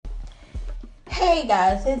Hey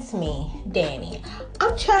guys, it's me, Danny.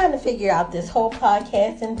 I'm trying to figure out this whole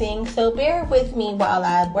podcasting thing, so bear with me while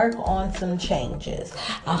I work on some changes.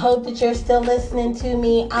 I hope that you're still listening to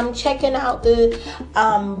me. I'm checking out the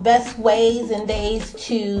best ways and days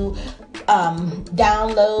to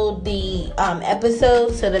download the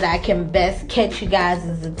episodes so that I can best catch you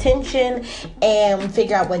guys' attention and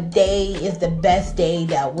figure out what day is the best day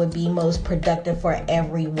that would be most productive for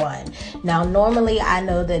everyone. Now, normally I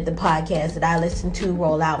know that the podcasts that I listen to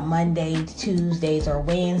roll out Mondays, Tuesdays, or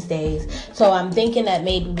Wednesdays, so I'm thinking that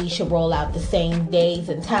maybe we should roll out the same days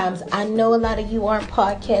and times. I know a lot of you aren't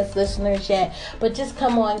podcast listeners yet, but just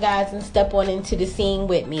come on guys and step on into the scene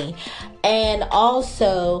with me. And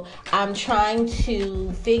also, I'm trying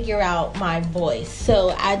to figure out my voice.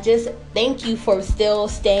 So I just thank you for still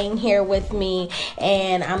staying here with me.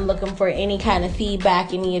 And I'm looking for any kind of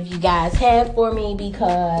feedback any of you guys have for me,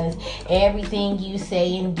 because everything you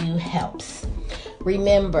say and do helps.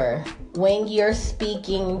 Remember, when you're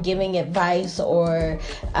speaking, giving advice or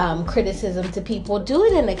criticism to people, do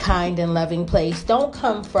it in a kind and loving place. Don't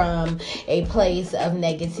come from a place of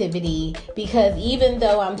negativity, because even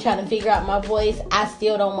though I'm trying to figure out my voice, I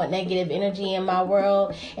still don't want negative energy in my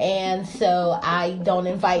world, and so I don't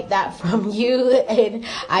invite that from you, and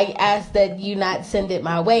I ask that you not send it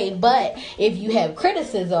my way. But if you have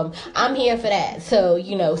criticism, I'm here for that, so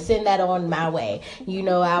send that on my way.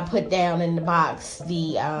 I'll put down in the box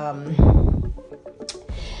the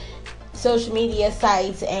social media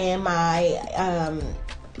sites and my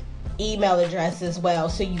email address as well,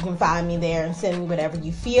 so you can find me there and send me whatever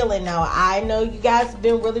you feel. And now I know you guys have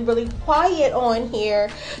been really quiet on here,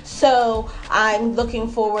 so I'm looking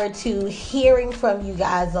forward to hearing from you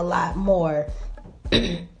guys a lot more.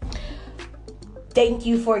 Thank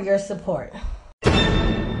you for your support.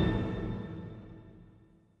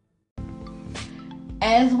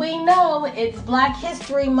 As we know, it's Black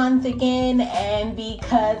History Month again, and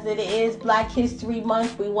because it is Black History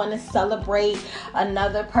Month, we want to celebrate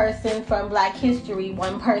another person from Black history,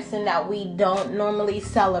 one person that we don't normally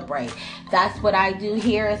celebrate. That's what I do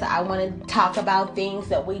here, is I want to talk about things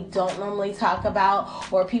that we don't normally talk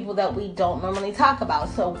about, or people that we don't normally talk about.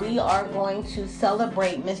 So we are going to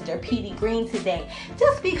celebrate Mr. Petey Greene today,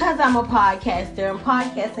 just because I'm a podcaster, and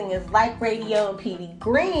podcasting is like radio, and Petey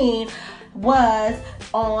Greene was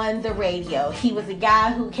on the radio. He was a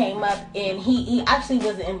guy who came up, and he actually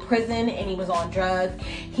was in prison, and he was on drugs.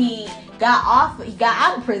 He got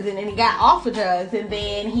out of prison, and he got off of drugs, and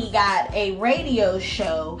then he got a radio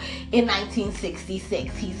show in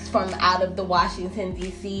 1966. He's from out of the Washington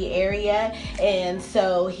D.C. area, and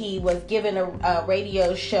so he was given a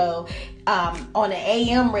radio show on an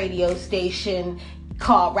AM radio station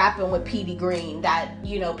called Rapping with Petey Greene, that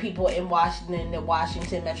people in Washington, the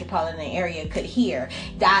Washington metropolitan area could hear.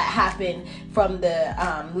 That happened from the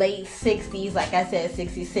late 60s, like I said,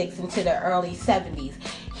 66 into the early 70s.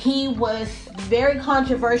 He was very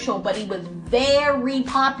controversial, but he was very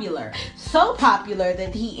popular. So popular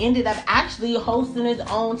that he ended up actually hosting his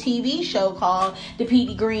own TV show called The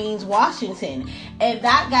Petey Greene's Washington. And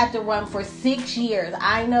that got to run for 6 years.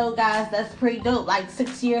 I know, guys, that's pretty dope. Like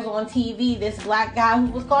 6 years on TV, this black guy who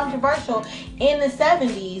was controversial in the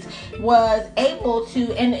 70s was able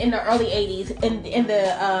to, in the early 80s, in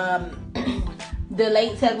the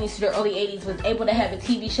late 70s to the early 80s, was able to have a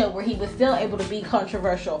TV show where he was still able to be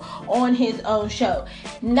controversial on his own show.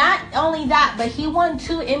 Not only that, but he won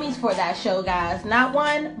 2 Emmys for that show, guys. Not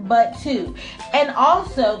 1, but 2. And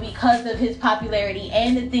also, because of his popularity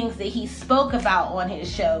and the things that he spoke about on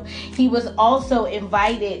his show, he was also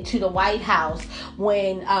invited to the White House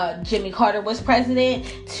when Jimmy Carter was president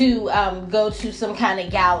to go to some kind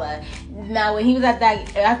of gala. Now, when he was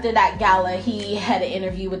after that gala, he had an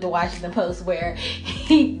interview with the Washington Post where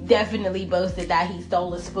he definitely boasted that he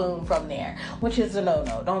stole a spoon from there, which is a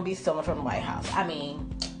no-no. Don't be stealing from the White House. I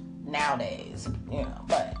mean, nowadays,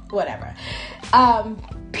 but whatever.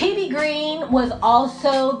 Petey Greene was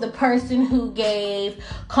also the person who gave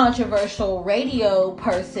controversial radio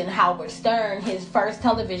person Howard Stern his first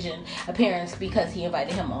television appearance, because he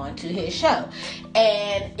invited him on to his show.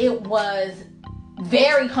 And it was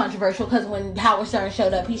very controversial, because when Howard Stern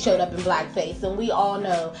showed up, he showed up in blackface, and we all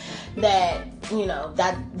know that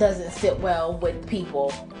that doesn't sit well with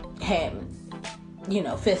people, him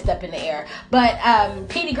fist up in the air. But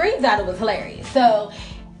Petey Greene thought it was hilarious, so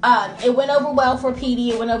it went over well for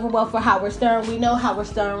Petey. It went over well for Howard Stern. We know Howard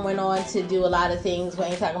Stern went on to do a lot of things. We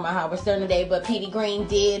ain't talking about Howard Stern today, but Petey Greene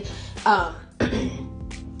did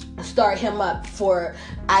start him up for,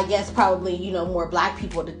 I guess, probably, more black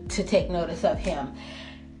people to take notice of him.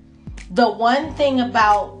 The one thing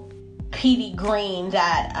about Petey Greene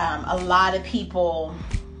that a lot of people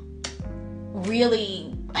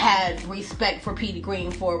really had respect for Petey Greene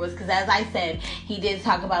for, was because, as I said, he did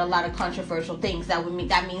talk about a lot of controversial things. That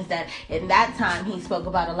means that in that time he spoke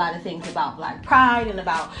about a lot of things about Black pride and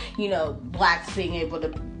about, blacks being able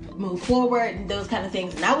to move forward and those kind of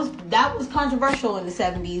things. And that was controversial in the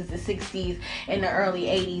 70s, the 60s, and the early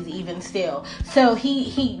 80s even still. So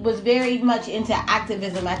he was very much into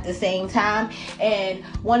activism at the same time. And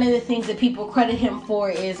one of the things that people credit him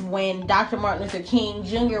for is when Dr. Martin Luther King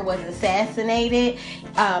Jr. was assassinated,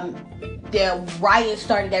 the riots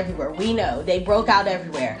started everywhere. We know they broke out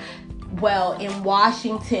everywhere. Well, in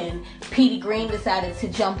Washington, Petey Greene decided to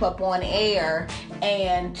jump up on air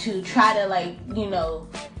and to try to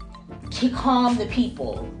to calm the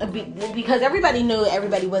people, because everybody knew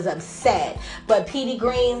everybody was upset. But Petey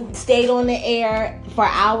Greene stayed on the air for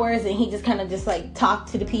hours, and he just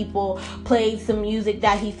talked to the people, played some music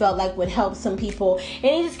that he felt like would help some people,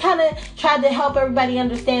 and he just kind of tried to help everybody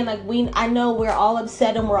understand, I know we're all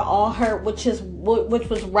upset and we're all hurt, which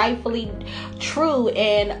was rightfully true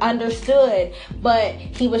and understood, but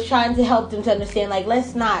he was trying to help them to understand,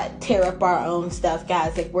 let's not tear up our own stuff,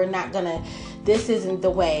 guys. We're not gonna, this isn't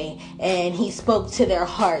the way. And he spoke to their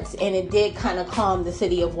hearts, and it did kind of calm the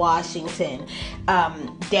city of Washington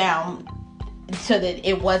down, so that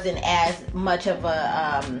it wasn't as much of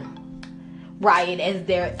a riot as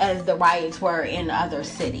the riots were in other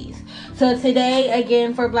cities. So today,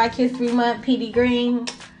 again, for Black History Month, Petey Greene,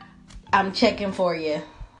 I'm checking for you.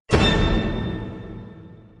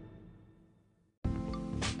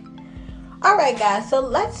 All right, guys, so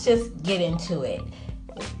let's just get into it.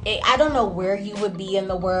 I don't know where you would be in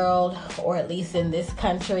the world, or at least in this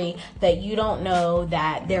country, that you don't know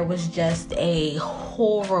that there was just a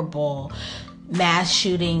horrible mass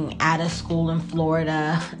shooting at a school in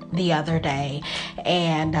Florida the other day.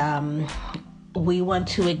 And we want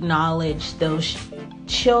to acknowledge those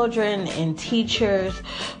children and teachers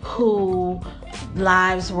whose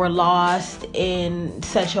lives were lost in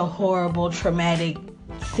such a horrible, traumatic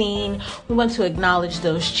scene. We want to acknowledge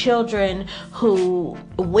those children who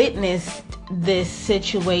witnessed this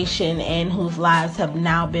situation and whose lives have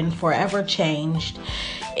now been forever changed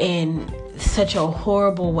in such a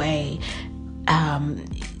horrible way.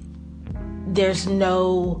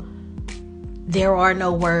 There are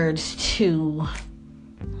no words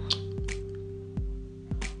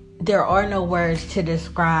to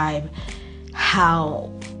describe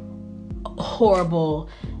how horrible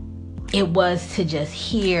it was to just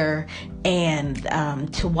hear and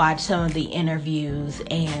to watch some of the interviews,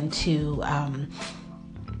 and to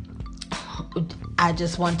I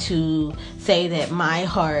just want to say that my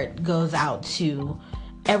heart goes out to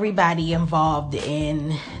everybody involved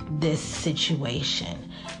in this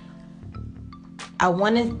situation. I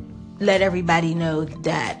want to let everybody know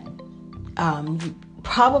that you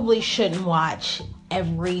probably shouldn't watch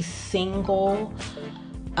every single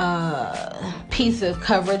piece of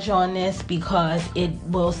coverage on this, because it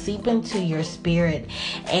will seep into your spirit,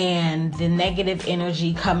 and the negative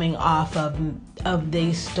energy coming off of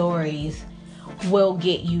these stories will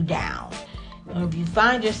get you down. And if you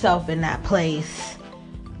find yourself in that place,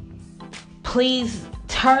 please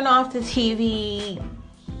turn off the TV,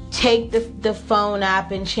 take the phone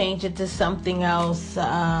app and change it to something else.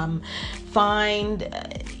 Find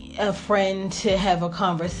a friend to have a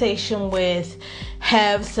conversation with,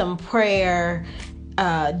 have some prayer,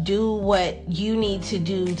 do what you need to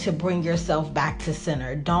do to bring yourself back to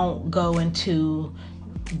center. Don't go into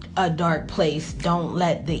a dark place. Don't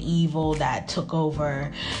let the evil that took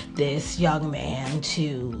over this young man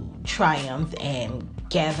to triumph and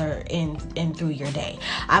gather in through your day.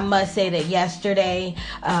 I must say that yesterday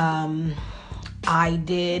I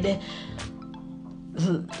did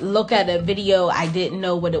look at a video. I didn't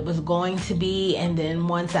know what it was going to be, and then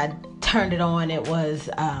once I turned it on, it was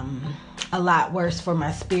a lot worse for my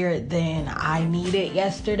spirit than I needed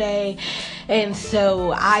yesterday. And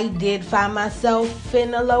so I did find myself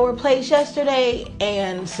in a lower place yesterday,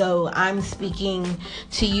 and so I'm speaking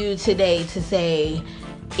to you today to say,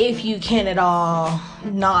 if you can at all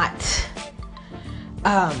not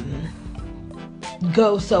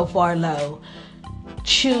go so far low,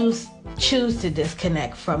 choose to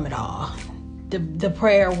disconnect from it all. The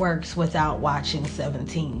prayer works without watching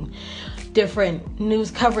 17 different news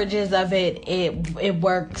coverages of it. It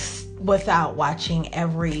works without watching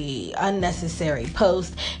every unnecessary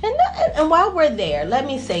post. And while we're there, let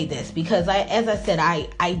me say this, because I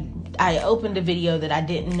opened a video that I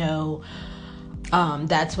didn't know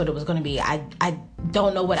That's what it was going to be. I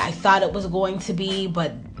don't know what I thought it was going to be,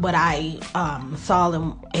 but what I saw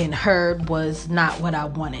and heard was not what I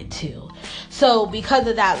wanted to. So because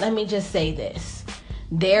of that, let me just say this.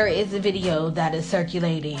 There is a video that is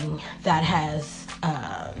circulating that has,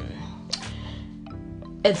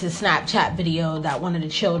 it's a Snapchat video that one of the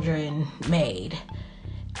children made.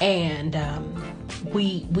 And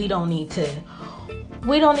we don't need to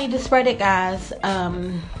spread it, guys.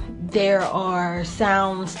 There are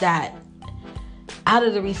sounds that, out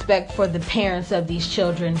of the respect for the parents of these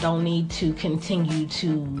children, don't need to continue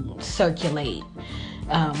to circulate.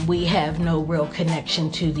 We have no real connection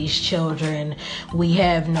to these children. We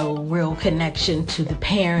have no real connection to the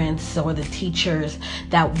parents or the teachers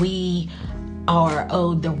that we are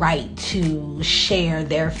owed the right to share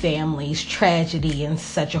their family's tragedy in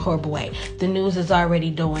such a horrible way. The news is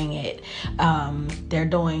already doing it. They're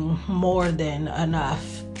doing more than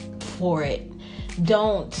enough for it.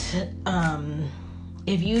 Don't,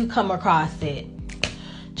 if you come across it,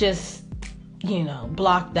 just,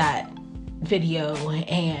 block that video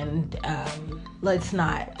and let's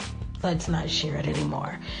not share it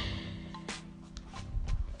anymore.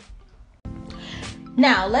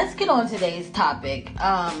 Now, let's get on today's topic,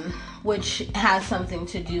 which has something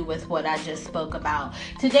to do with what I just spoke about.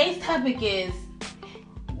 Today's topic is,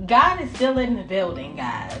 God is still in the building,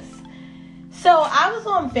 guys. So I was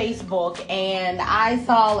on Facebook and I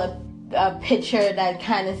saw a picture that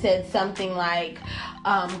kind of said something like,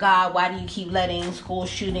 God, why do you keep letting school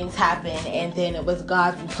shootings happen? And then it was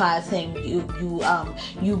God's reply saying,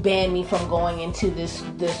 you banned me from going into this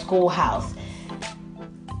schoolhouse.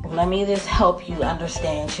 Let me just help you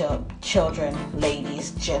understand, children,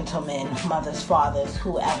 ladies, gentlemen, mothers, fathers,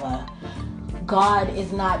 whoever. God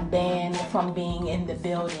is not banned from being in the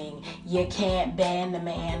building. You can't ban the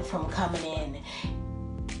man from coming in.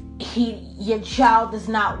 Your child does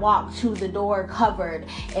not walk to the door covered,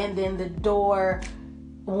 and then the door,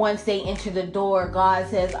 once they enter the door, God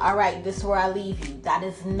says, all right, this is where I leave you. That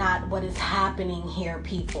is not what is happening here,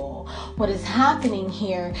 people. What is happening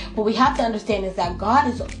here, what we have to understand is that God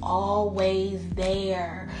is always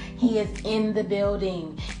there. He is in the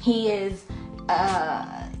building. He is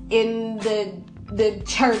in the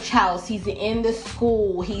church house. He's in the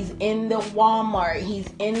school. He's in the Walmart. He's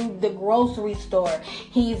in the grocery store.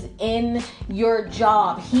 He's in your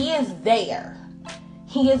job. He is there.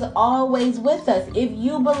 He is always with us. If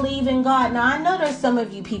you believe in God. Now, I know there's some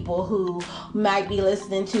of you people who might be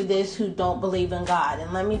listening to this who don't believe in God.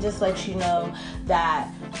 And let me just let you know that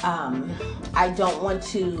I don't want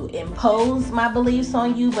to impose my beliefs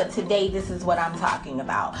on you. But today, this is what I'm talking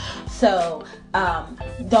about. So,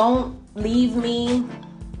 don't leave me.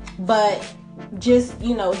 But just,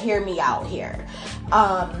 hear me out here.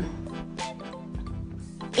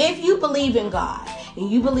 If you believe in God, and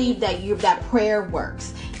you believe that prayer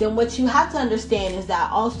works, then what you have to understand is that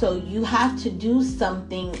also you have to do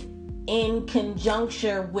something in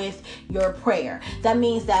conjunction with your prayer. That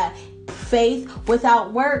means that faith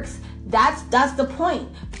without works, that's the point.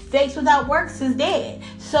 Faith without works is dead.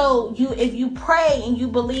 So if you pray and you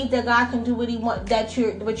believe that God can do what He wants,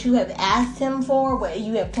 what you have asked Him for, what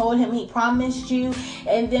you have told Him He promised you,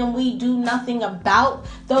 and then we do nothing about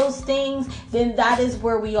those things, then that is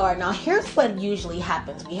where we are. Now, here's what usually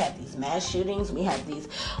happens: we have these mass shootings, we have these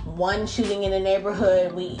one shooting in the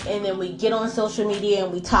neighborhood, and then we get on social media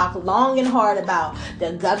and we talk long and hard about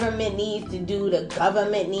the government needs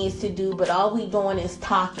to do, but all we doing is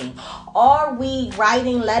talking. Are we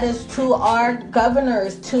writing letters to our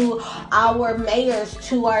governors, to our mayors,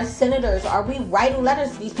 to our senators? Are we writing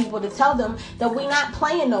letters to these people to tell them that we're not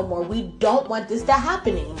playing no more? We don't want this to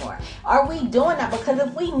happen anymore. Are we doing that? Because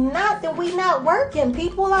if we not, then we not working.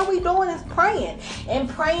 People, all we doing is praying. And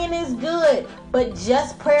praying is good, but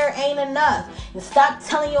just prayer ain't enough. And stop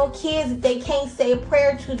telling your kids that they can't say a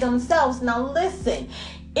prayer to themselves. Now listen,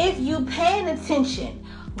 if you paying attention,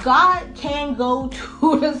 God can go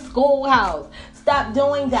to the schoolhouse. Stop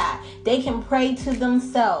doing that. They can pray to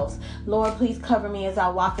themselves. Lord, please cover me as I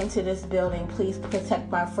walk into this building. Please protect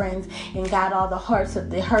my friends and guide all the hearts of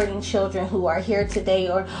the hurting children who are here today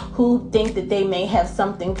or who think that they may have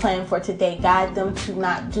something planned for today. Guide them to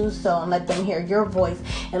not do so and let them hear your voice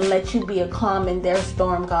and let you be a calm in their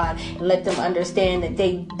storm, God. And let them understand that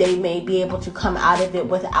they may be able to come out of it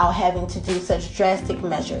without having to do such drastic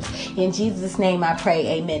measures. In Jesus' name I pray,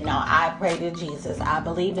 amen. Now I pray to Jesus. I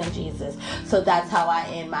believe in Jesus. So that's how I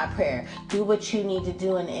end my prayer. Do what you need to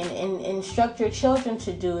do and instruct your children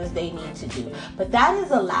to do as they need to do. But that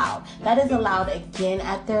is allowed. That is allowed again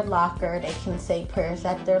at their locker. They can say prayers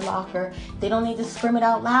at their locker. They don't need to scream it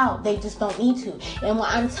out loud. They just don't need to. And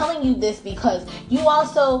I'm telling you this because you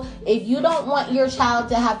also, if you don't want your child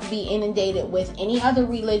to have to be inundated with any other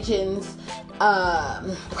religion's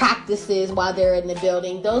practices while they're in the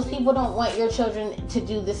building, those people don't want your children to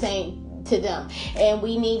do the same to them. And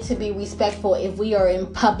we need to be respectful if we are in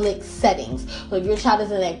public settings. So if your child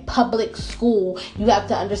is in a public school, you have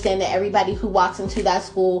to understand that everybody who walks into that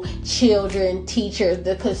school, children, teachers,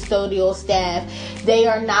 the custodial staff, they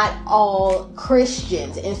are not all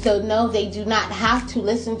Christians. And so no, they do not have to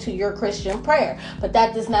listen to your Christian prayer. But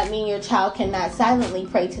that does not mean your child cannot silently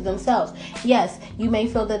pray to themselves. Yes, you may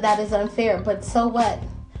feel that that is unfair, but so what?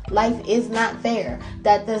 Life is not fair.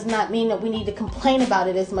 That does not mean that we need to complain about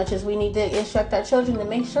it as much as we need to instruct our children to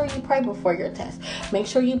make sure you pray before your test. Make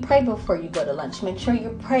sure you pray before you go to lunch. Make sure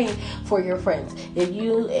you're praying for your friends. If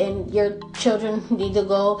you and your children need to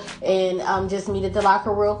go and just meet at the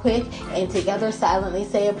locker real quick and together silently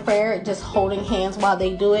say a prayer, just holding hands while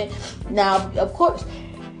they do it. Now, of course,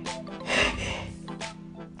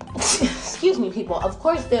 excuse me, people. Of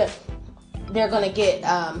course, they're going to get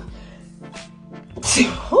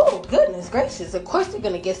oh, goodness gracious. Of course they're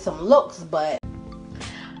going to get some looks, but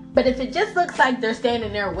if it just looks like they're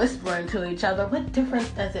standing there whispering to each other, what difference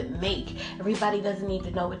does it make? Everybody doesn't need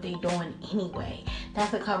to know what they're doing anyway.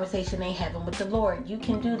 That's a conversation they having with the Lord. You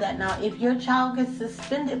can do that. Now, if your child gets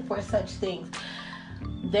suspended for such things,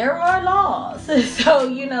 there are laws. So,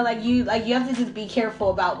 you have to just be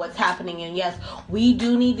careful about what's happening. And yes, we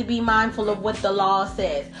do need to be mindful of what the law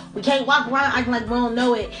says. We can't walk around acting like we don't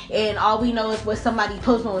know it, and all we know is what somebody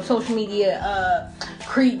posted on social media,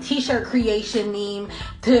 t-shirt creation meme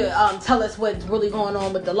to tell us what's really going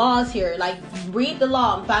on with the laws here. Like, read the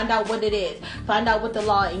law and find out what it is. Find out what the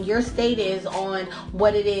law in your state is on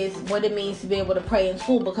what it is, what it means to be able to pray in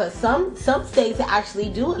school, because some states actually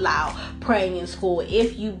do allow praying in school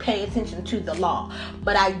if you pay attention to the law.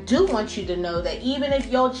 But I do want you to know that even if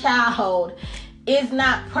your child is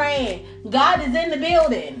not praying, God is in the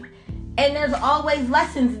building. And there's always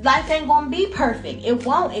lessons. Life ain't going to be perfect. It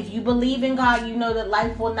won't. If you believe in God, you know that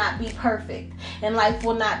life will not be perfect. And life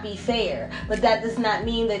will not be fair. But that does not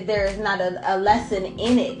mean that there is not a lesson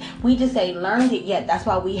in it. We just ain't learned it yet. That's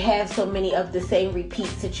why we have so many of the same repeat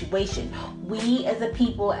situation. We as a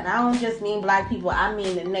people, and I don't just mean black people, I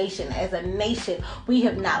mean the nation. As a nation, we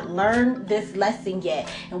have not learned this lesson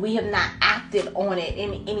yet. And we have not acted on it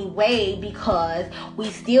in any way because we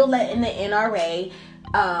still letting the NRA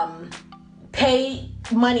pay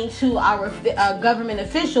money to our government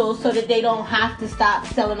officials so that they don't have to stop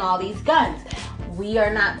selling all these guns. We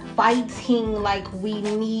are not fighting like we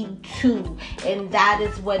need to, and that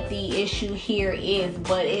is what the issue here is.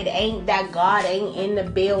 But it ain't that God ain't in the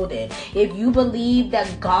building. If you believe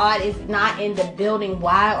that God is not in the building,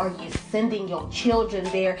 why are you sending your children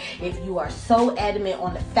there if you are so adamant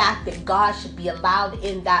on the fact that God should be allowed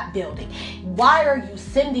in that building? Why are you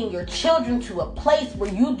sending your children to a place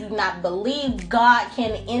where you do not believe God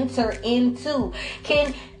can enter into?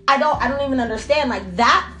 I don't even understand. Like,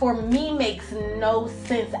 that for me makes no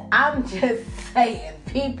sense. I'm just saying,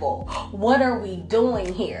 people, what are we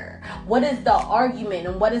doing here? What is the argument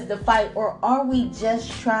and what is the fight? Or are we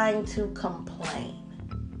just trying to complain?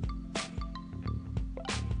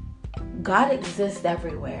 God exists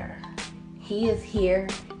everywhere. He is here.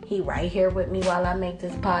 He right here with me while I make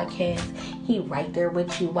this podcast. He right there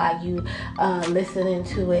with you while you listening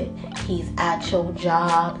to it. He's at your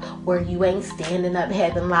job where you ain't standing up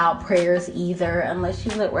having loud prayers either, unless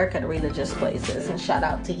you work at religious places, and shout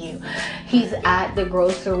out to you. He's at the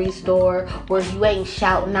grocery store where you ain't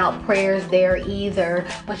shouting out prayers there either,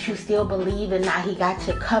 but you still believing that he got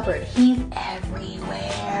you covered. He's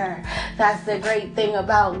everywhere. That's the great thing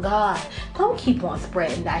about God. Don't keep on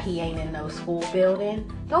spreading that he ain't in no school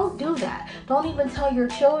building. Don't do that. Don't even tell your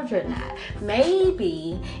children that.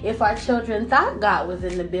 Maybe if our children thought God was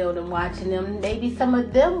in the building watching them, maybe some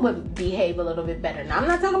of them would behave a little bit better. Now, I'm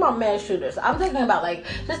not talking about mass shooters. I'm talking about like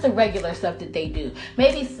just the regular stuff that they do.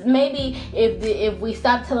 Maybe if we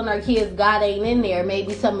stop telling our kids God ain't in there,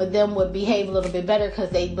 maybe some of them would behave a little bit better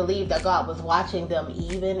because they believe that God was watching them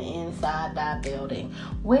even inside that building,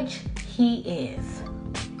 which he is.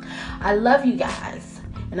 I love you guys,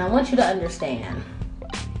 and I want you to understand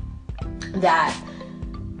that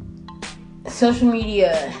social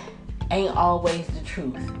media ain't always the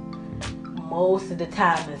truth. Most of the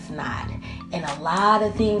time it's not. And a lot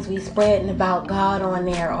of things we spreading about God on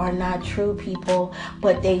there are not true, people,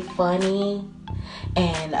 but they funny.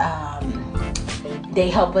 And they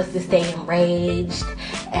help us to stay enraged,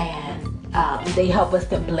 and they help us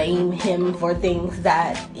to blame him for things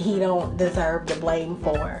that he don't deserve the blame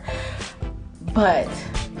for. But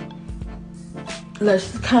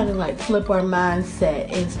let's kind of like flip our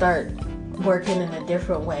mindset and start working in a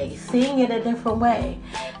different way, seeing it a different way.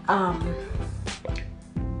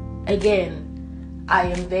 Again, I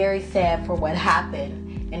am very sad for what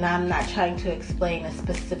happened, and I'm not trying to explain a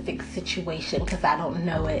specific situation because I don't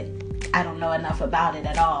know it. I don't know enough about it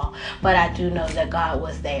at all, but I do know that God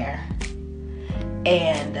was there.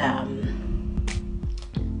 And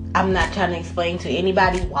I'm not trying to explain to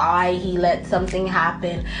anybody why he let something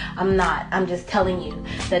happen. I'm not. I'm just telling you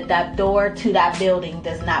that that door to that building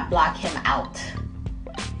does not block him out.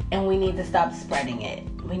 And we need to stop spreading it.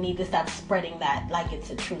 We need to stop spreading that like it's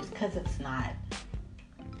a truth, because it's not.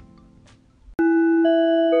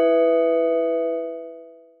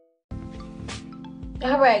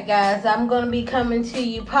 Alright guys, I'm going to be coming to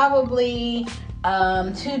you probably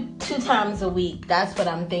two times a week. That's what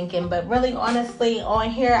I'm thinking. But really, honestly, on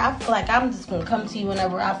here, I feel like I'm just gonna come to you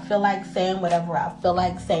whenever I feel like saying whatever I feel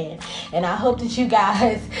like saying. And I hope that you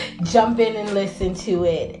guys jump in and listen to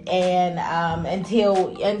it, and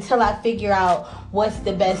until I figure out what's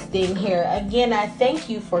the best thing here. Again, I thank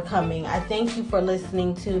you for coming. I thank you for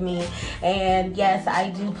listening to me. And yes, I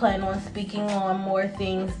do plan on speaking on more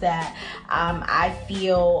things that I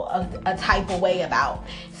feel a type of way about.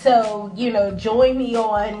 So, join me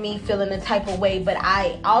on me feeling a type of way. But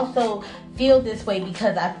I also feel this way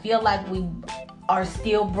because I feel like we are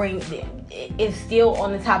still it's still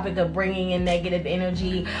on the topic of bringing in negative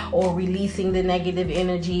energy, or releasing the negative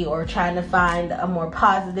energy, or trying to find a more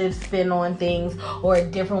positive spin on things, or a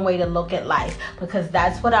different way to look at life, because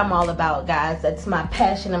that's what I'm all about, guys. That's my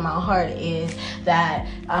passion in my heart, is that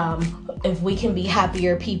if we can be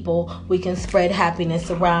happier people, we can spread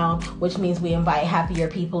happiness around, which means we invite happier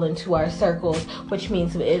people into our circles, which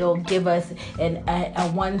means it'll give us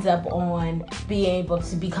a ones up on being able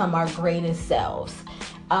to become our greatest selves.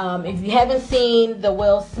 If you haven't seen the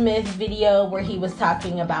Will Smith video where he was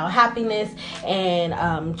talking about happiness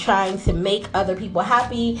and trying to make other people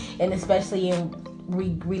happy, and especially in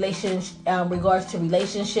regards to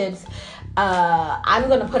relationships, I'm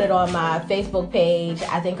going to put it on my Facebook page.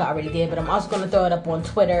 I think I already did, but I'm also going to throw it up on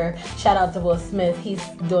Twitter. Shout out to Will Smith. He's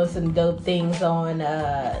doing some dope things on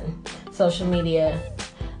social media.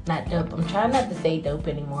 Not dope. I'm trying not to say dope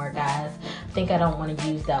anymore, guys. I think I don't want to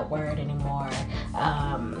use that word anymore.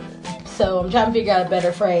 So I'm trying to figure out a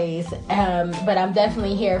better phrase. But I'm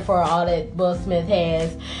definitely here for all that Will Smith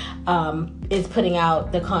has. Is putting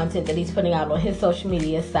out the content that he's putting out on his social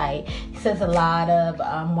media site. He says a lot of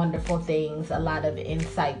wonderful things, a lot of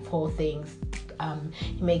insightful things.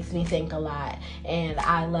 He makes me think a lot, and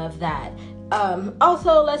I love that.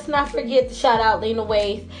 Also, let's not forget to shout out Lena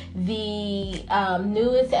Waithe. The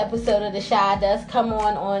newest episode of The Chi does come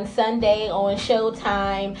on Sunday on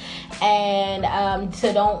Showtime, and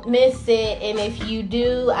so don't miss it. And if you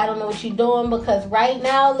do, I don't know what you're doing, because right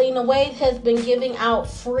now Lena Waithe has been giving out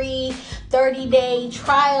free 30-day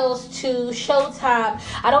trials to Showtime.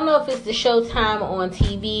 I don't know if it's the Showtime on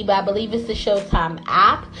TV, but I believe it's the Showtime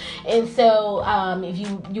app. And so if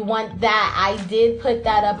you want that, I did put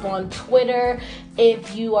that up on Twitter.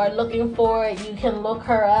 If you are looking for it, you can look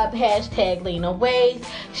her up, hashtag Lena Waithe.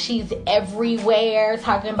 She's everywhere,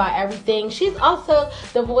 talking about everything. She's also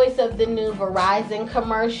the voice of the new Verizon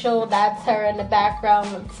commercial. That's her in the background.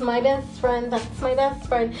 That's my best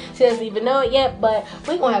friend. She doesn't even know it yet, but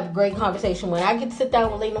we're going to have a great conversation. When I get to sit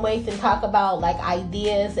down with Lena Waithe and talk about like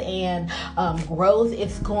ideas and growth,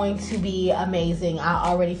 it's going to be amazing. I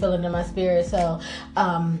already feel it in my spirit. So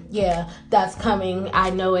yeah, that's coming. I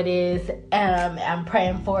know it is. I'm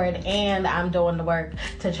praying for it, and I'm doing the work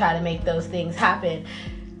to try to make those things happen.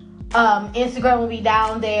 Instagram will be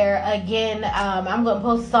down there again. I'm going to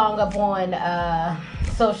post a song up on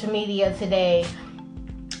social media today.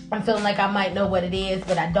 I'm feeling like I might know what it is,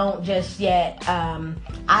 but I don't just yet.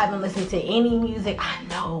 I haven't listened to any music.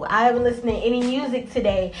 I haven't listened to any music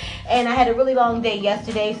today. And I had a really long day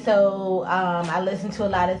yesterday, so I listened to a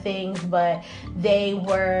lot of things, but they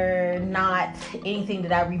were not anything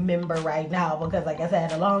that I remember right now, because like I said, I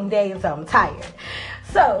had a long day, so I'm tired.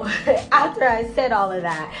 So, after I said all of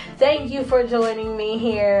that, thank you for joining me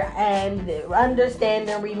here, and understand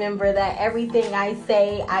and remember that everything I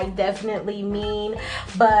say, I definitely mean,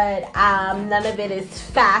 but none of it is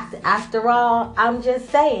fact. After all, I'm just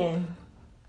saying.